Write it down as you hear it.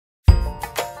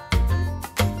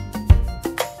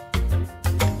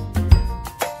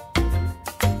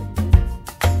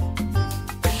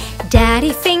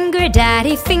Daddy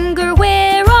finger,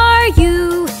 where are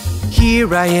you?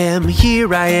 Here I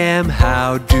am,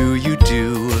 how do you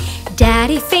do?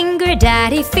 Daddy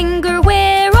finger,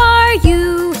 where are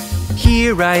you?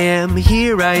 Here I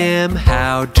am,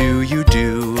 how do you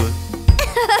do?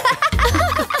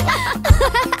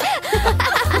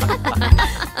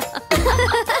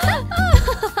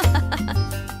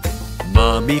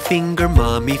 Mommy finger,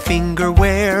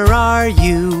 where are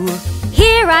you?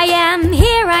 Here I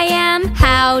am,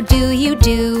 how do you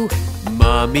do?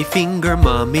 Mommy finger,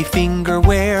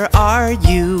 where are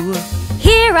you?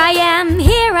 Here I am,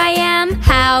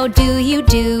 how do you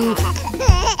do?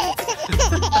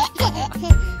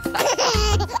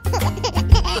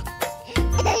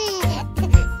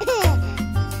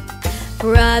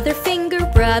 Brother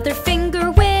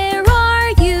finger, where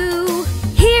are you?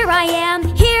 Here I am,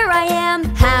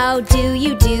 how do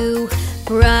you do?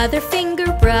 Brother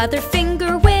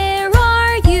finger, where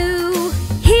are you?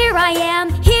 Here I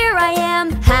am,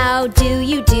 how do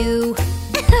you do?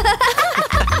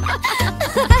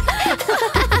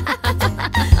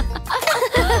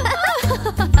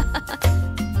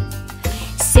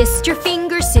 Sister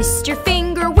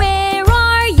finger, where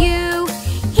are you?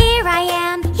 Here I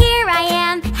am,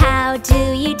 how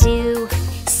do you do?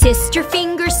 Sister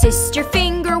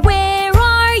finger, where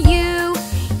are you?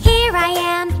 Here I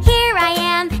am,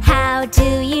 how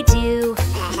do you do?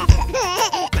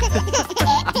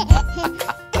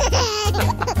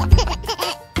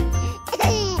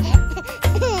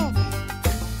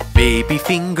 Baby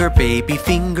finger,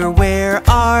 where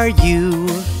are you?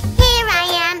 Here I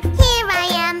am,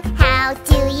 how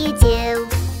do you do?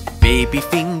 Baby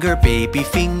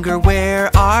finger, where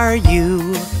are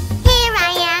you? Here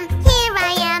I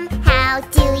am, how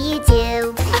do you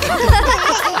do?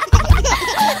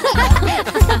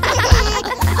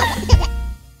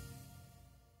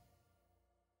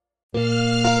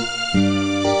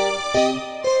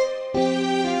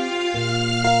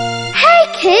 Hey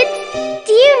kids,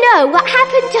 do you know what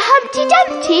happened to Humpty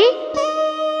Dumpty?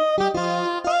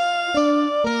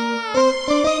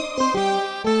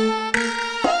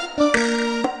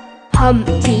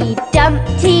 Humpty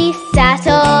Dumpty sat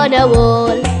on a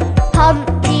wall.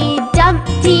 Humpty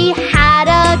Dumpty had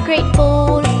a great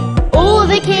fall. All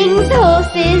the king's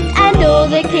horses and all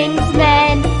the king's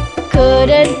men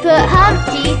couldn't put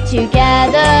Humpty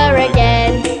together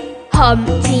again.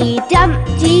 Humpty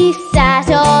Dumpty sat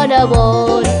on a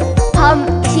wall.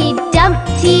 Humpty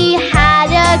Dumpty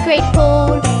had a great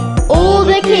fall. All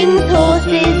the king's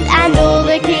horses and all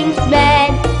the king's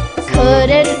men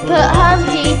couldn't put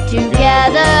Humpty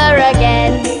together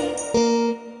again.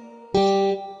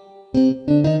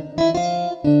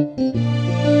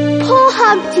 Poor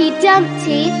Humpty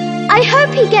Dumpty, I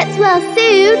hope he gets well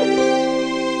soon.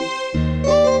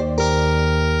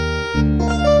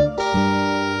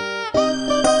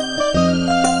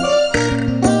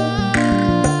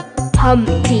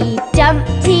 Humpty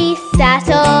Dumpty sat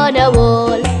on a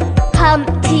wall.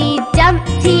 Humpty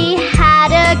Dumpty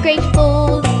had a great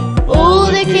fall. All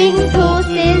the king's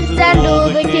horses and all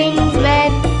the king's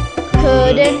men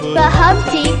couldn't put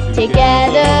Humpty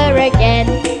together again.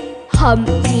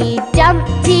 Humpty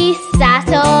Dumpty sat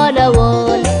on a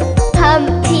wall.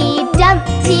 Humpty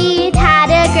Dumpty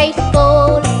had a great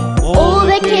fall. All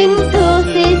the king's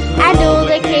horses and all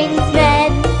the king's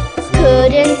men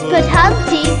couldn't put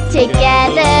Humpty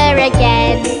together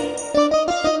again.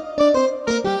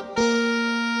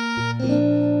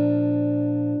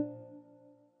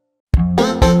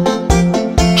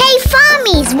 Hey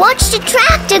farmies, watch the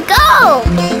tractor go!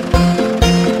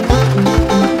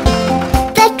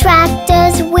 The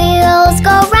tractor's wheels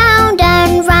go round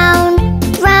and round,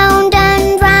 round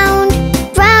and round,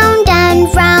 round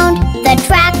and round. The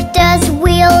tractor's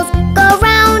wheels go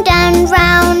round and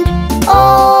round,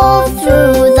 all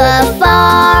through the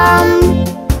farm.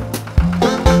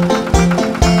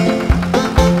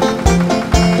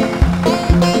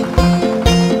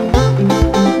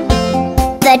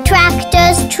 The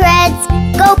tractor's treads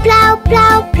go plow,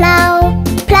 plow, plow,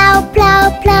 plow, plow,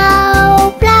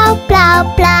 plow, plow,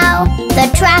 plow, plow. The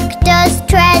tractor's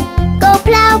treads go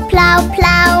plow, plow,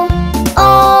 plow,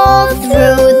 all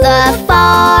through the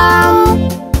farm.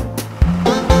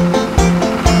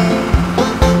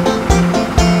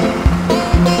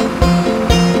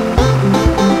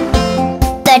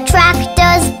 The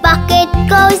tractor's bucket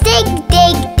goes dig,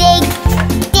 dig, dig,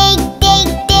 dig, dig,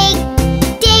 dig,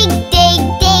 dig, dig,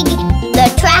 dig. The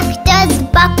tractor's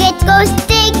bucket goes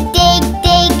dig, dig,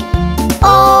 dig,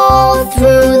 all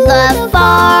through the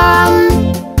farm.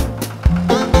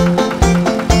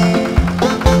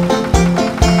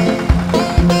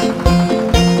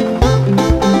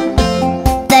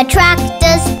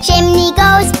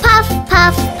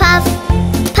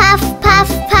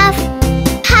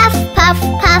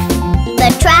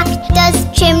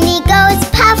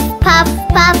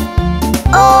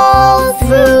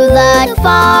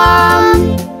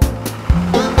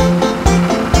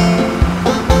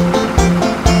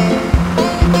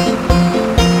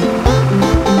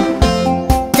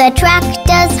 The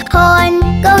tractor's horn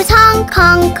goes honk,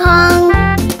 honk, honk.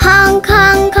 Honk,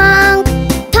 honk, honk.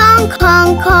 Honk,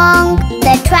 honk, honk.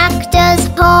 The tractor's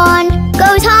horn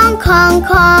goes honk, honk,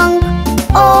 honk.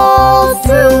 All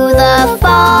through the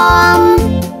farm.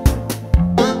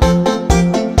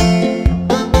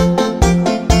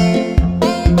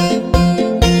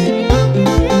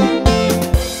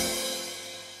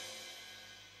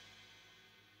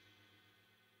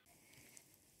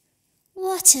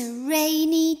 What a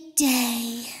rainy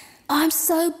day. I'm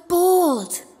so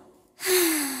bored.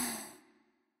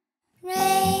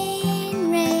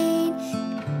 Rain, rain,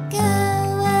 go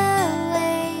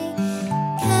away.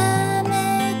 Come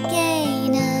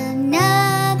again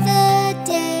another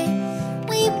day.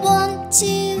 We want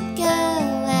to go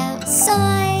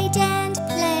outside and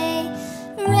play.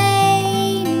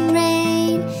 Rain,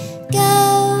 rain, go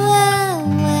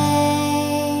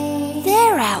away.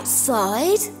 They're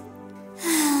outside.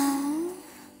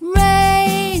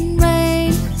 Rain,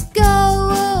 rain, go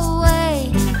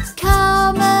away.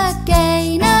 Come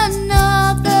again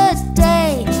another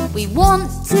day. We want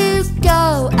to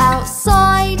go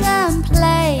outside and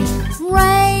play.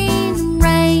 Rain,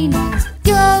 rain,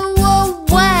 go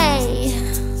away.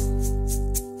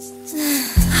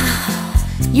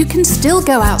 You can still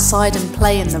go outside and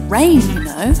play in the rain, you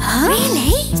know.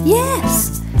 Really?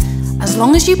 Yes. As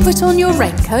long as you put on your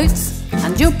raincoats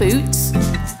and your boots.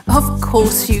 Of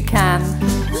course you can.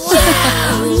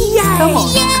 Yay! Come on.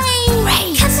 Yay!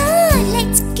 Rain. Come on,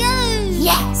 let's go.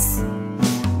 Yes.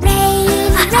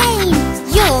 Rain, rain,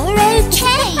 you're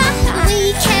okay.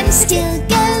 We can still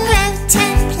go out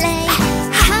and play.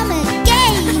 Come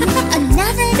again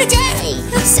another day,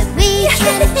 so we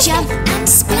can jump and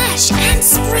splash and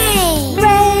spray.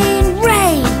 Rain,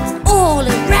 rain, all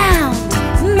around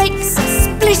makes a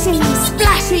splishing,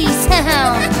 splashy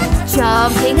sound.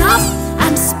 Jumping up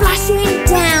and splashing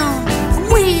down.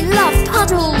 We love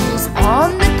puddles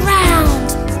on the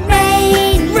ground.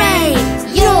 Rain, rain,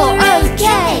 you're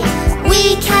okay.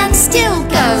 We can still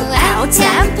go out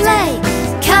and play.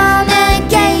 Come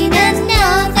again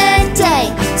another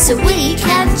day, so we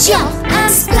can jump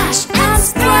and splash and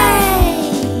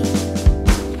spray.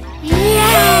 Yay!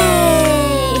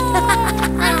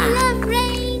 I love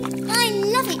rain. I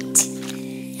love it.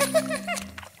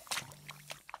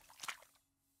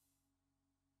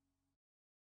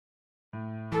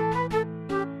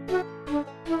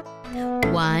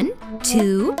 1,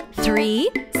 2, 3,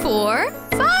 4,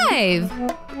 5.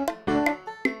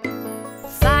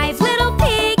 5 little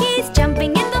piggies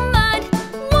jumping in the mud.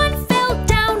 One fell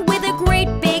down with a great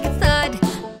big thud.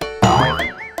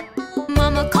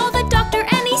 Mama called the doctor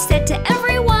and he said to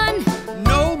everyone,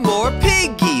 No more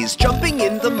piggies jumping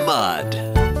in the mud.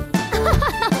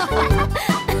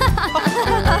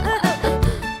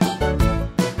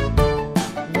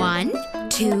 One,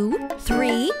 2,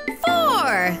 3,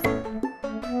 4.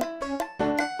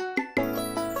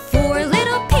 4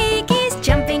 little piggies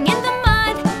jumping in the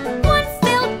mud. One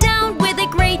fell down with a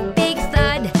great big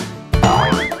thud.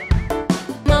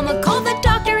 Mama called the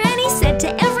doctor and he said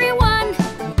to everyone,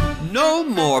 No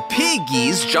more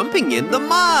piggies jumping in the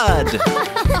mud.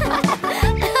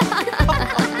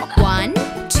 1,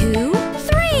 2,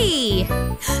 3.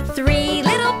 3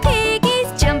 little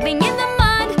piggies jumping in the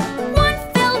mud. One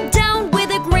fell down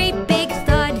with a great big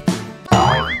thud.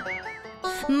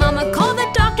 Mama called the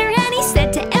doctor and he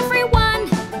said to everyone,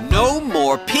 No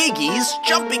more piggies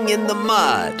jumping in the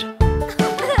mud.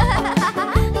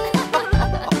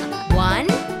 1,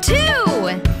 2.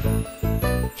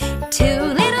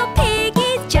 2 little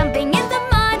piggies jumping in the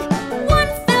mud. One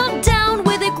fell down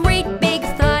with a great big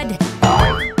thud.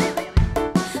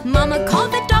 Mama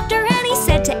called the doctor and he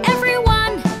said to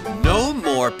everyone, No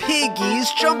more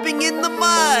piggies jumping in the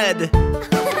mud.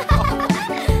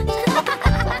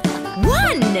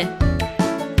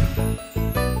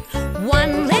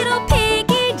 1 little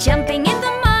piggy jumping in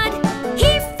the mud.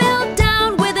 He fell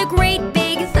down with a great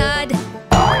big thud.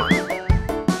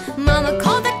 Mama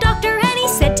called the doctor and he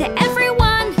said to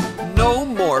everyone, No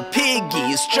more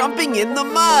piggies jumping in the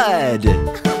mud.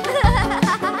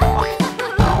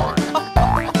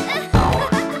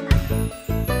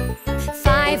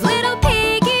 5 little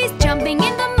piggies jumping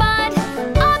in the mud.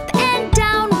 Up and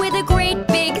down with a great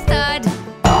big thud.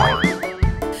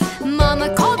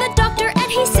 Mama called the doctor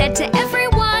and he said to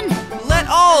everyone, Let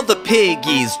all the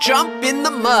piggies jump in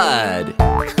the mud.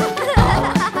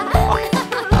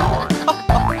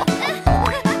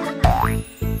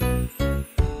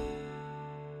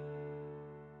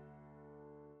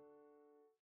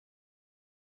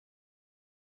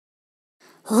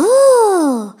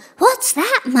 Ooh, what's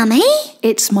that, Mummy?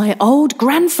 It's my old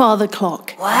grandfather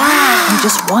clock. Wow! I'm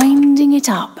just winding it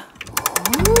up.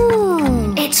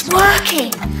 Ooh. It's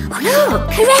working! Oh,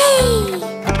 look! Hooray!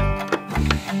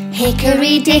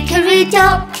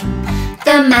 Hickory-dickory-dock,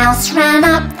 the mouse ran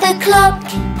up the clock.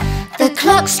 The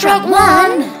clock struck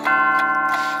 1,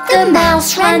 the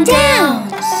mouse ran down.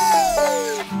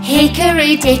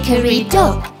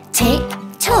 Hickory-dickory-dock,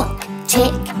 tick-tock,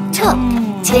 tick-tock,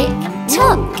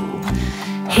 tick-tock.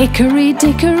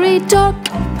 Hickory-dickory-dock,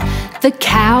 the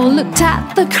cow looked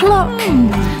at the clock.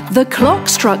 The clock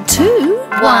struck 2.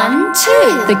 1, 2.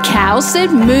 The cow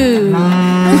said moo.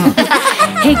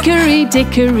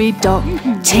 Hickory-dickory-dock,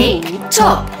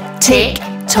 Tick-tock,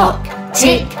 tick-tock,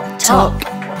 tick-tock.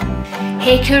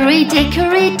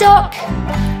 Hickory-dickory-dock,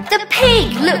 the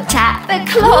pig looked at the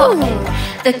clock.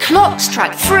 The clock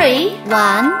struck 3. 1, 2, 3.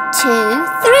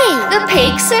 The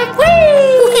pig said wee.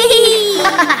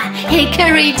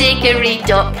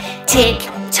 Hickory-dickory-dock,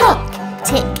 tick-tock,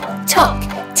 tick-tock,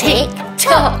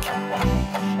 tick-tock.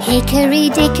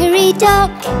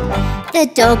 Hickory-dickory-dock, the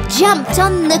dog jumped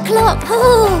on the clock.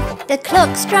 The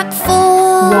clock struck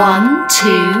 4. 1,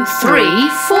 2, 3,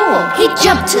 4. He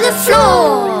jumped to the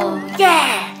floor.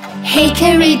 Yeah!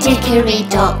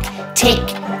 Hickory-dickory-dock,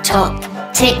 tick-tock,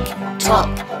 tick-tock,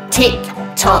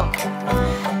 tick-tock.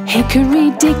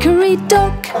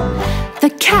 Hickory-dickory-dock, the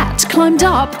cat climbed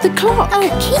up the clock. Oh,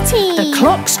 Kitty! The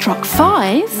clock struck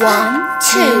 5. 1, 2,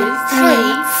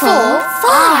 3, 4,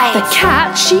 5. The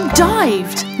cat, she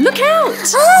dived. Look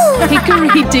out! Oh!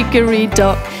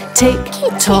 Hickory-dickory-dock,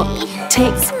 tick-tock,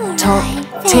 tick-tock,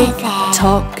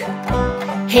 tick-tock.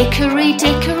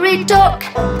 Hickory-dickory-dock,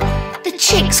 the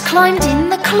chicks climbed in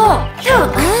the clock.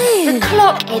 Look! The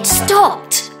clock, it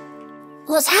stopped.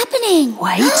 What's happening?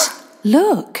 Wait,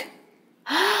 look.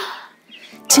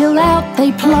 Till out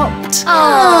they plopped.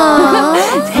 Aww.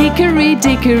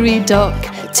 Hickory-dickory-dock,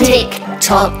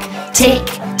 Tick-tock,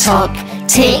 tick-tock,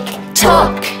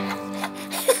 tick-tock.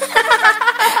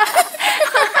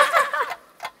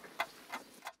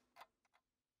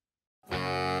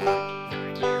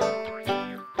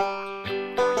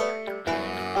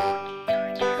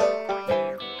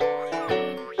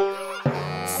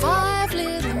 Five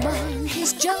little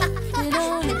monkeys jumping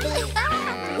on a bed.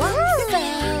 One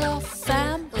fell off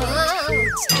and bumped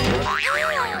its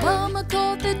head. Mama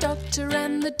called the doctor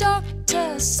and the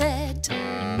doctor said,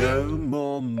 No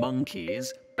more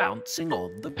monkeys bouncing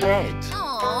on the bed.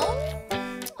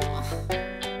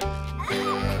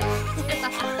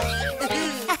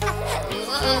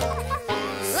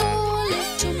 Four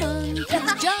little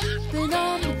monkeys jumping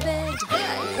on the bed.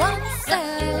 One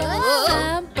fell off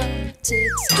and bumped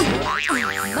its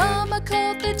head. Mama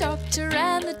called the doctor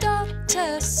and the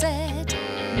doctor said,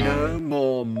 No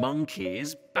more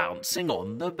monkeys bouncing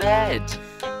on the bed.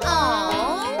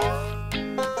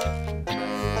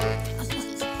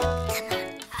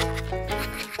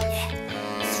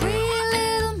 Three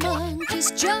little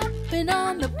monkeys jumping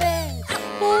on the bed.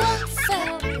 One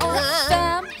fell off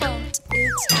and bumped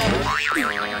its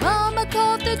head. Mama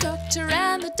called the doctor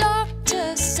and the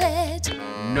doctor said,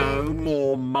 No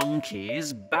more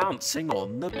monkeys bouncing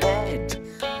on the bed.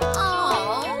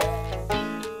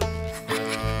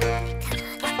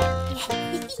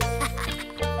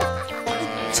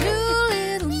 Two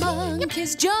little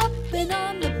monkeys jumping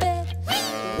on the bed.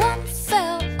 One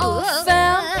fell off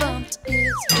and bumped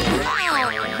its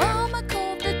head. Mama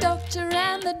called the doctor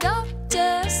and the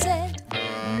doctor said,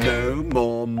 No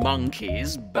more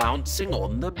monkeys bouncing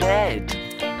on the bed.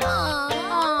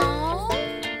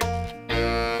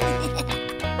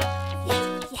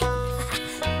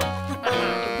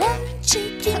 One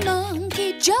cheeky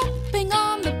monkey jumping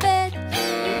on the bed.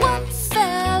 One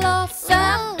fell off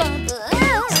and bumped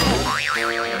its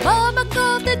head. Mama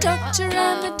called the doctor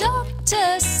and the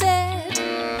doctor said,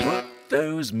 Put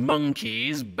those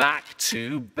monkeys back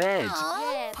to bed.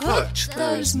 Put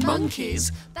those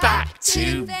monkeys back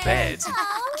to bed.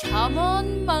 Come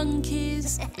on,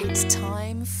 monkeys, it's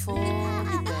time for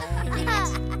bed.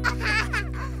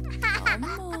 Come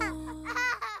on.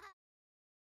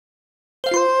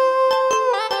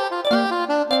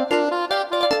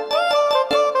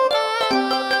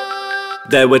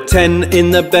 There were 10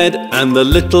 in the bed, and the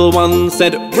little one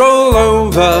said, Roll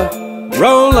over,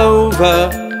 roll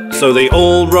over. So they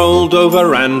all rolled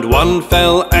over, and one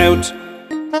fell out.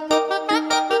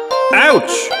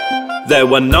 Ouch! There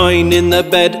were 9 in the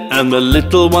bed, and the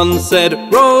little one said,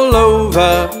 Roll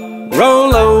over,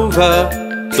 roll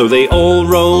over. So they all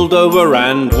rolled over,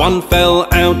 and one fell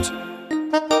out.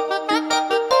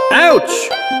 Ouch!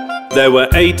 There were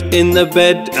 8 in the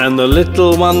bed, and the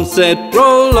little one said,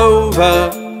 Roll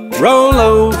over, roll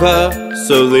over.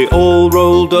 so they all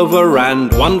rolled over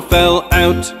and one fell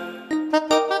out.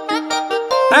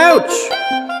 Ouch!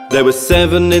 There were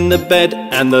 7 in the bed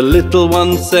and the little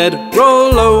one said,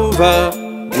 roll over,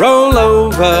 roll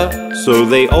over, so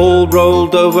they all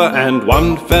rolled over and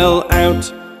one fell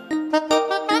out.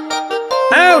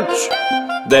 Ouch!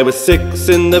 There were 6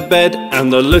 in the bed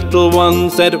and the little one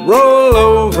said, roll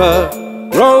over,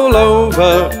 roll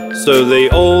over, so they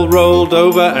all rolled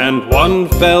over and one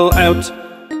fell out.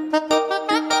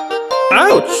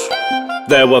 Ouch!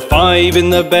 There were 5 in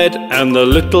the bed and the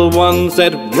little one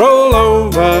said, roll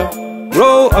over,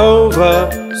 roll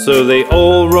over, so they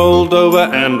all rolled over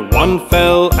and one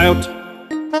fell out.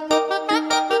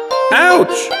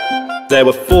 Ouch! There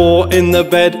were 4 in the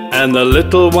bed and the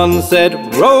little one said,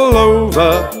 roll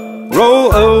over,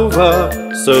 roll over,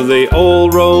 so they all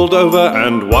rolled over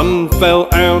and one fell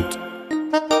out.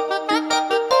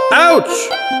 Ouch!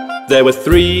 There were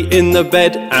 3 in the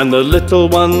bed and the little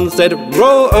one said,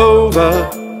 roll over,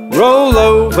 roll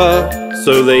over,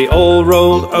 so they all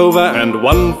rolled over and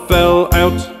one fell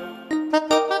out.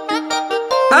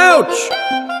 Ouch!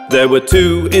 There were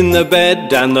 2 in the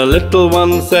bed and the little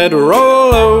one said,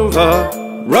 roll over,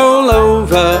 roll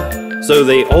over, so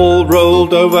they all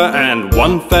rolled over and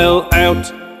one fell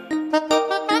out.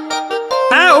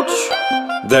 Ouch!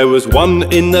 There was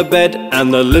 1 in the bed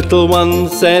and the little one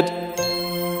said,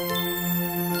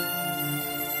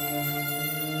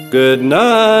 good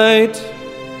night.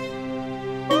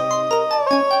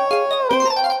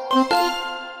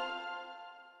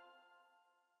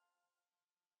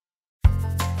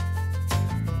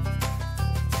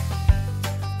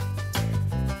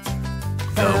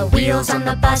 The wheels on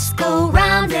the bus go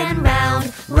round and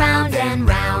round, round and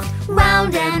round,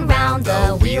 round and round.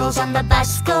 The wheels on the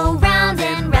bus go round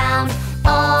and round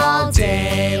all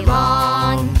day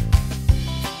long.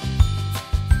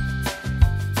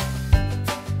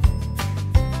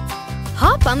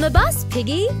 Hop on the bus,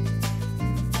 Piggy.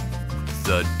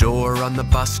 The door on the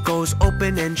bus goes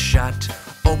open and shut,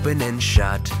 open and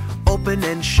shut, open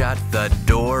and shut. The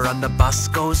door on the bus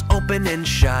goes open and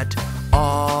shut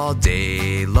all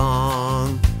day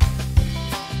long.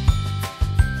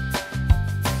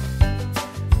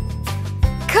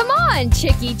 Come on,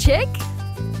 Chicky Chick.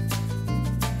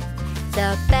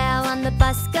 The bell on the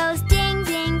bus goes ding,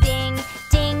 ding, ding,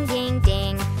 ding, ding,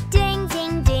 ding, ding,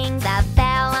 ding, ding. The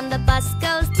bell on the bus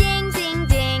goes ding, ding,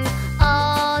 ding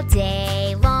all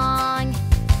day long.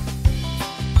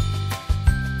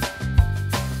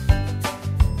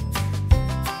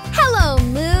 Hello,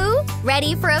 Moo.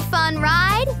 Ready for a fun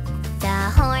ride? The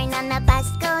horn on the bus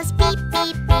goes beep,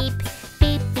 beep, beep,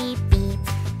 beep, beep, beep,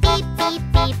 beep, beep,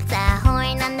 beep. The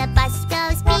horn on the bus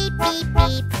goes beep, beep,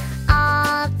 beep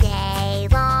all day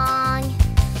long.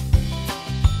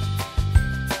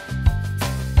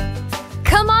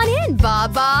 Come on in,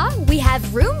 Baba. We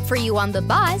have room for you on the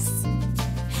bus.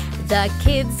 The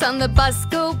kids on the bus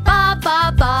go ba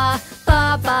ba ba,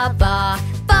 ba ba ba,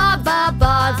 ba ba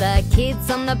ba. The kids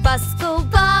on the bus go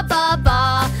ba ba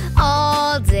ba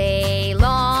all day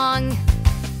long.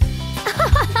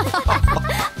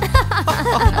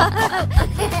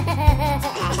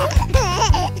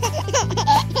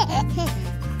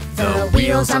 The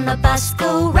wheels on the bus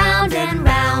go round and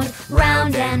round,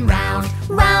 round and round,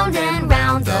 round and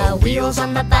round. The wheels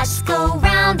on the bus go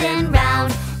round and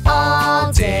round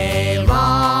all day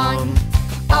long,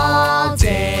 all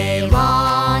day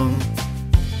long.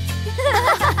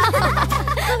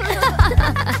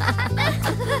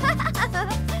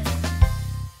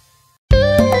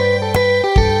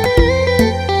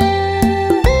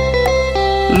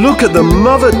 Look at the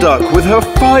mother duck with her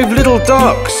 5 little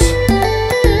ducks.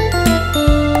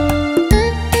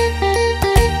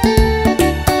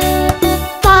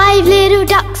 Five little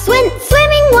ducks went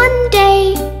swimming one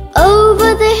day,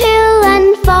 over the hill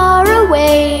and far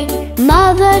away.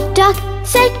 Mother duck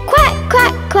said quack,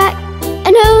 quack, quack,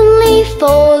 and only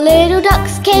 4 little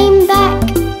ducks came back.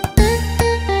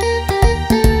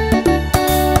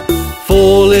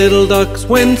 4 little ducks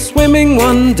went swimming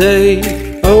one day,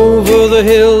 over the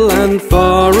hill and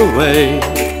far away.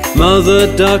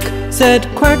 Mother duck said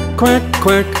quack, quack,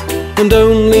 quack, and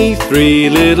only 3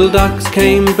 little ducks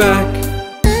came back.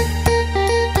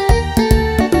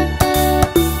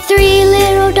 3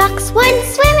 little ducks went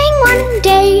swimming one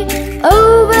day,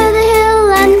 over the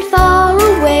hill and far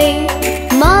away.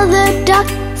 Mother duck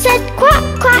said quack,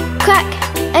 quack, quack,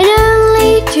 and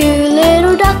only 2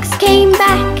 little ducks came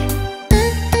back.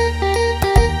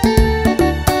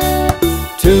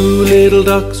 2 little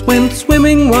ducks went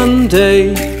swimming one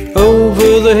day,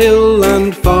 over the hill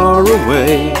and far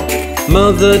away.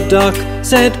 Mother duck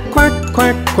said quack,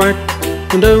 quack, quack,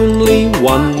 and only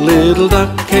one little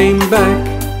duck came back.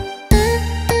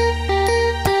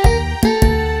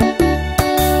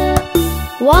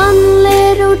 One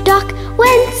little duck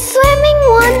went swimming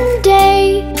one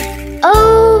day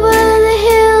over the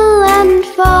hill and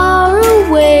far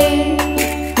away.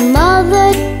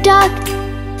 Mother duck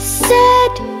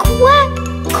said quack,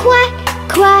 quack,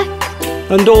 quack,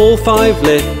 and all 5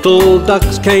 little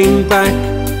ducks came back.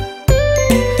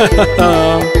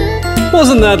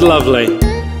 Wasn't that lovely?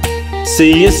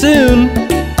 See you soon!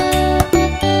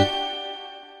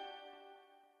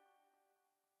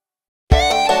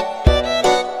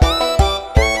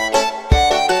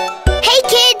 Hey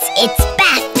kids, it's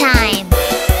bath time!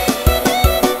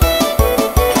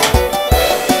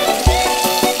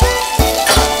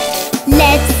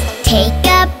 Let's take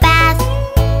a bath,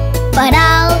 but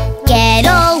I'll get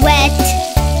all wet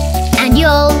and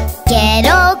you'll get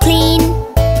all clean.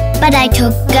 But I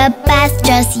took a bath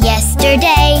just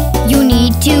yesterday. You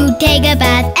need to take a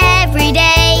bath every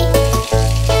day.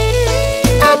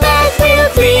 A bath will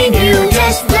clean you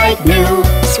just like new.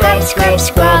 Scrub, scrub,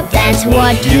 scrub, that's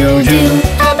what you do.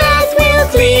 A bath will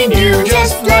clean you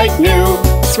just like new.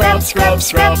 Scrub, scrub,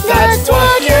 scrub, that's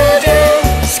what you do.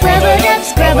 Scrub it up,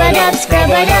 scrub it up,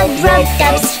 scrub it up, rub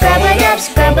dub. Scrub it up,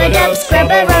 scrub it up, scrub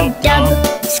it rub dub.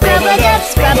 Scrub it up,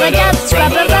 scrub it up,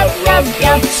 scrub it up, rub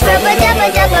dub. Scrub it up,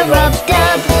 a dub, a rub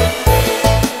dub.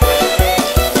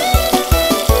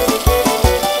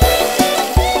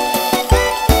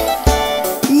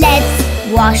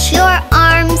 Let's wash your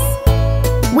arms.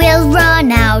 We'll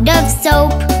run out of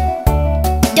soap.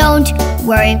 Don't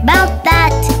worry about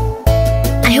that.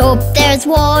 I hope there's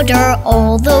water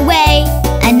all the way,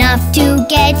 enough to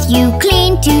get you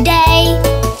clean today.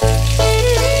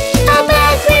 A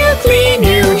bath will clean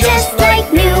you just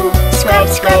like new. Scrub,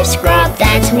 scrub, scrub,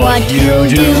 that's what you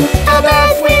do. A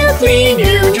bath will clean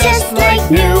you just like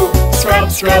new.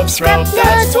 Scrub, scrub, scrub,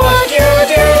 that's what you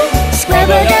do. Scrub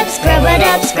it up, scrub it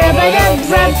up, scrub it up,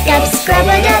 rub dub. Scrub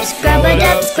it up, scrub it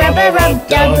up, scrub it rub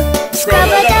dub. Scrub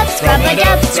it up, scrub it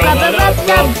up, scrub it rub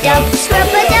dub dub. Scrub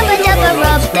it up, a dub, a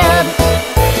rub dub.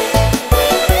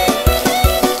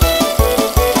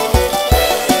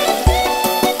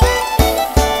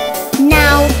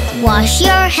 Now wash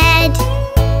your head.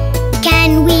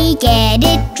 Can we get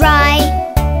it dry?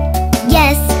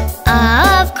 Yes,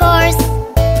 of course.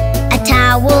 A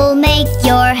towel will make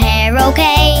your hair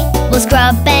okay. We'll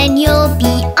scrub and you'll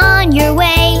be on your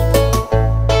way.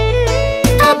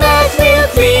 A bath will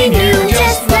clean you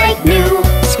just like new.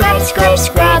 Scrub, scrub,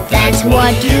 scrub, that's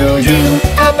what you do.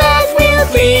 A bath will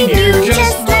clean you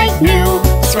just like new.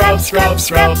 Scrub, scrub,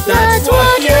 scrub, that's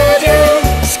what you do.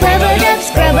 Scrub it up,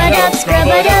 scrub it up, scrub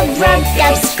it up, rub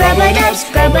dub. Scrub it up,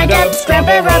 scrub it up, scrub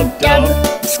it rub dub.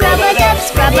 Scrub it up,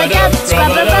 scrub it up,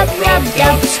 scrub it up, rub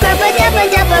dub. Scrub it up, a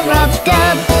dub, a rub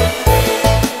dub.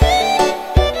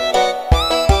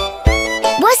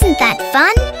 Wasn't that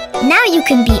fun? Now you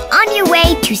can be on your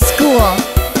way to school.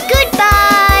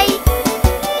 Goodbye!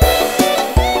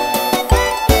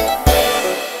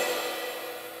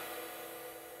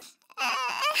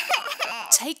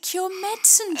 Take your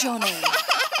medicine, Johnny.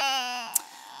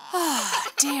 Oh,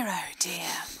 dear, oh dear.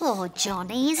 Poor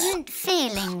Johnny isn't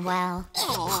feeling well.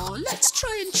 Oh, let's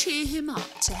try and cheer him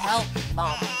up to help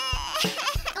Mum.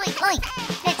 Oink, oink,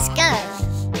 let's go.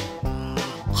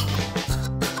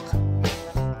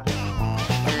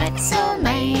 Let's all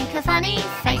make a funny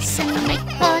face and make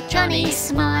poor Johnny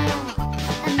smile.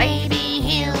 And maybe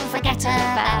he'll forget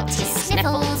about his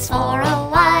sniffles for a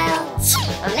while.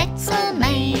 Let's all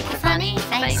make a funny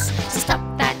face to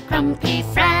stop that grumpy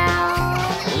frown.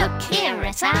 Look here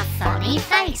at our funny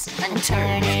face and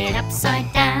turn it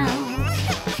upside down.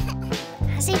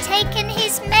 Has he taken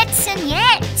his medicine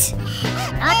yet?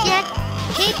 Not yet.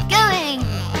 Keep going.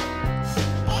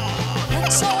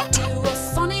 Let's all do a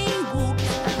funny walk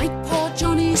and make poor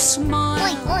Johnny smile.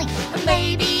 Oink, oink, And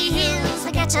maybe he'll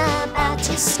forget about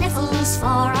his sniffles for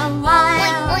a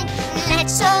while. oink, oink.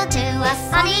 Let's all do a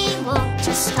funny walk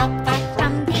to stop that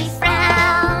grumpy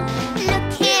frown.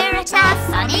 Look here at our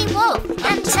funny walk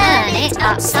and turn it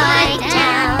upside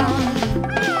down.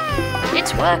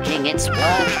 It's working, it's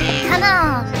working. Come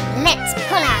on, let's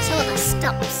pull out all the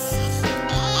stops.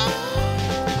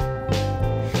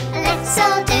 Let's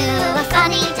all do a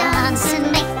funny dance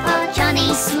and make poor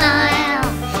Johnny smile.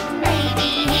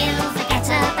 Maybe he'll forget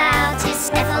about his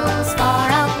sniffles for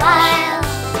a while.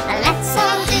 Let's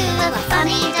all do a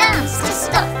funny dance to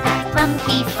stop that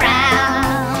grumpy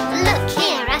frown. Look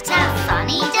here at our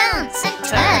funny dance and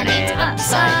turn it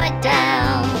upside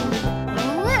down.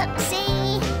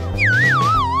 Whoopsie.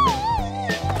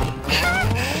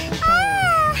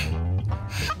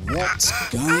 What's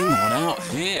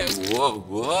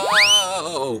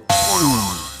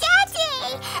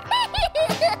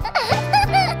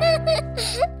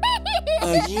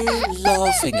Are you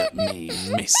laughing at me,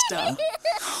 mister?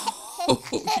 Oh,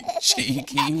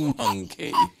 cheeky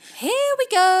monkey. Here we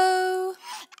go.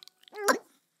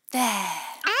 There.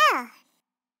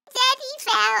 Daddy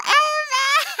fell over.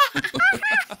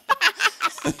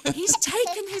 He's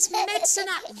taken his medicine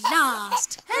at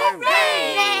last.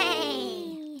 Hooray!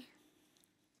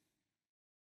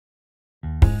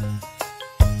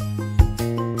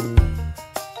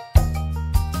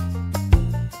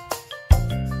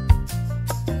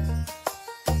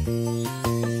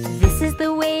 This is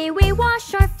the way we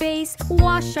wash our face,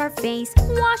 wash our face,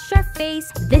 wash our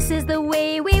face. This is the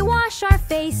way we wash our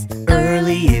face.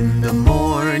 Early in the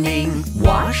morning,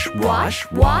 wash, wash,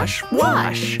 wash,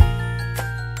 wash.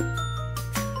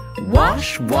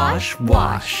 Wash, wash,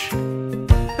 wash.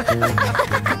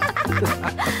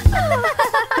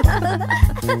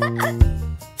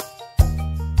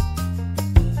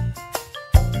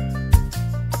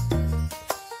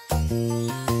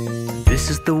 This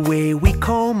is the way we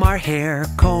comb our hair,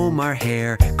 comb our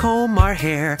hair, comb our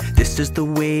hair. This is the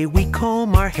way we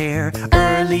comb our hair.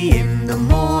 Early in the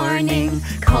morning,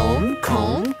 comb,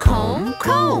 comb, comb,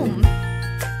 comb.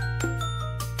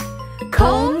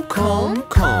 Comb, comb,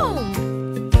 comb.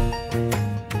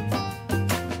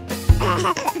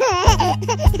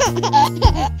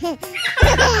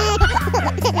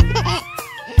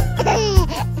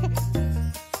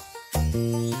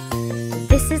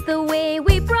 This is the way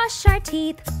we brush our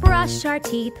teeth, brush our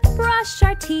teeth, brush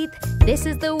our teeth. This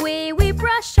is the way we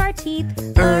brush our teeth.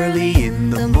 Early in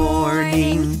the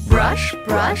morning, brush,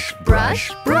 brush,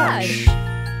 brush, brush.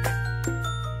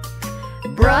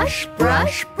 Brush,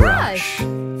 brush, brush.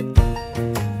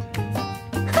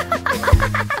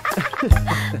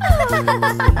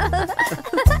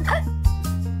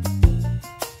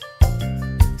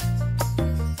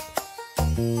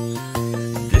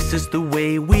 This is the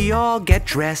way we all get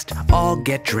dressed, all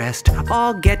get dressed,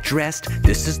 all get dressed.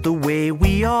 This is the way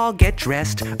we all get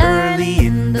dressed. Early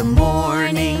in the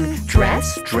morning,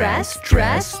 dress, dress,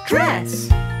 dress, dress.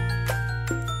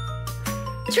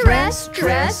 Dress,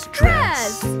 dress,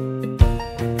 dress.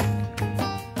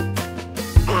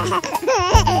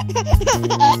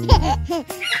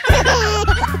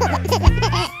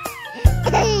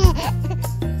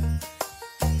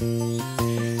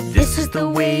 This is the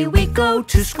way we go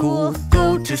to school,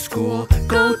 go to school,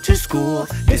 go to school.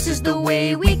 This is the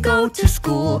way we go to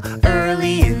school,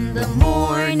 early in the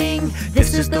morning.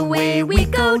 This is the way we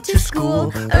go to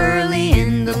school, early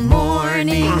in the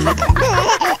morning.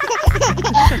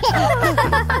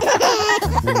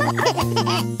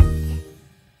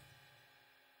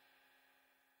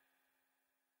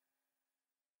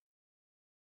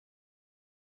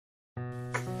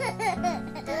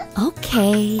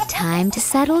 Okay, time to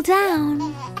settle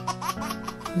down.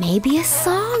 Maybe a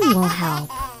song will help.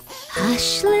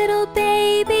 Hush, little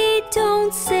baby,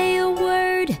 don't say a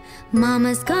word.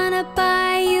 Mama's gonna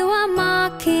buy you a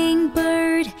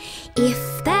mockingbird.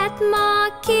 If that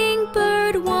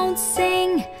mockingbird won't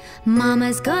sing,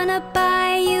 Mama's gonna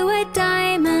buy you a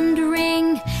diamond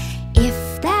ring.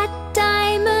 If that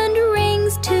diamond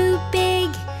ring's too big,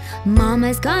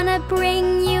 Mama's gonna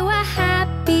bring you a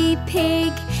happy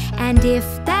pig. And if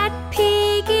that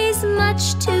pig is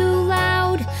much too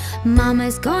loud,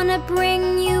 Mama's gonna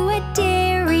bring you a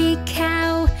dairy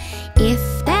cow.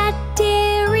 If that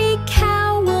dairy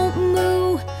cow won't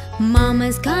moo,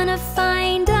 Mama's gonna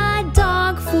find a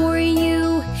dog for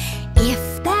you.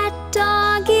 If that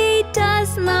doggy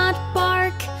does not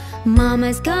bark,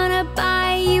 Mama's gonna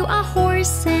buy you a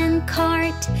horse and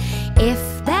cart.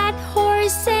 If that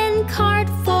horse and cart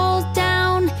falls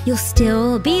down, you'll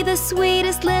still be the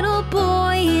sweetest little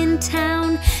boy in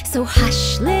town. So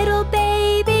hush, little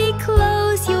baby,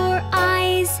 close your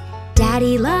eyes.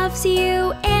 Daddy loves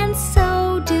you and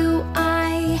so do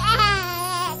I.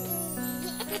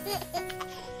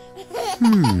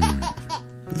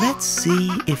 Let's see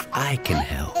if I can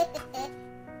help.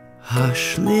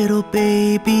 Hush, little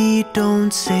baby,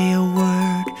 don't say a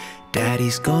word.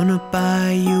 Daddy's gonna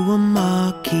buy you a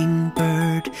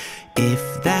mockingbird.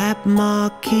 If that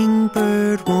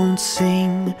mockingbird won't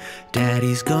sing,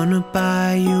 Daddy's gonna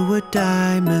buy you a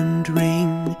diamond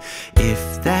ring.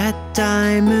 If that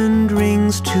diamond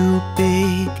ring's too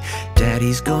big,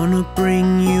 Daddy's gonna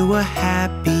bring you a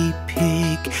happy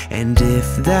pig. And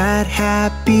if that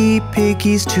happy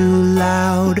piggy's too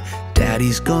loud,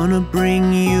 Daddy's gonna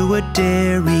bring you a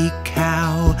dairy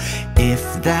cow.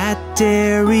 If that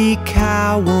dairy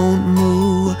cow won't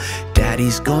moo,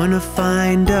 Daddy's gonna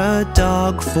find a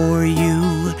dog for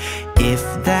you.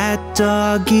 If that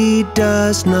doggy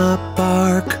does not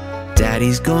bark,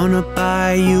 Daddy's gonna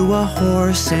buy you a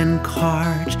horse and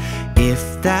cart.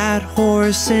 If that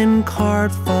horse and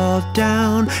cart fall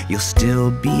down, you'll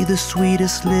still be the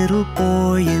sweetest little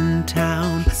boy in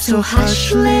town. So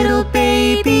hush, little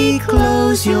baby,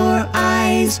 close your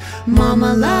eyes.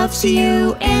 Mama loves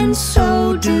you and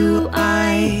so do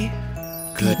I.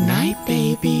 Good night,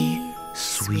 baby,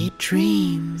 sweet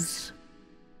dreams.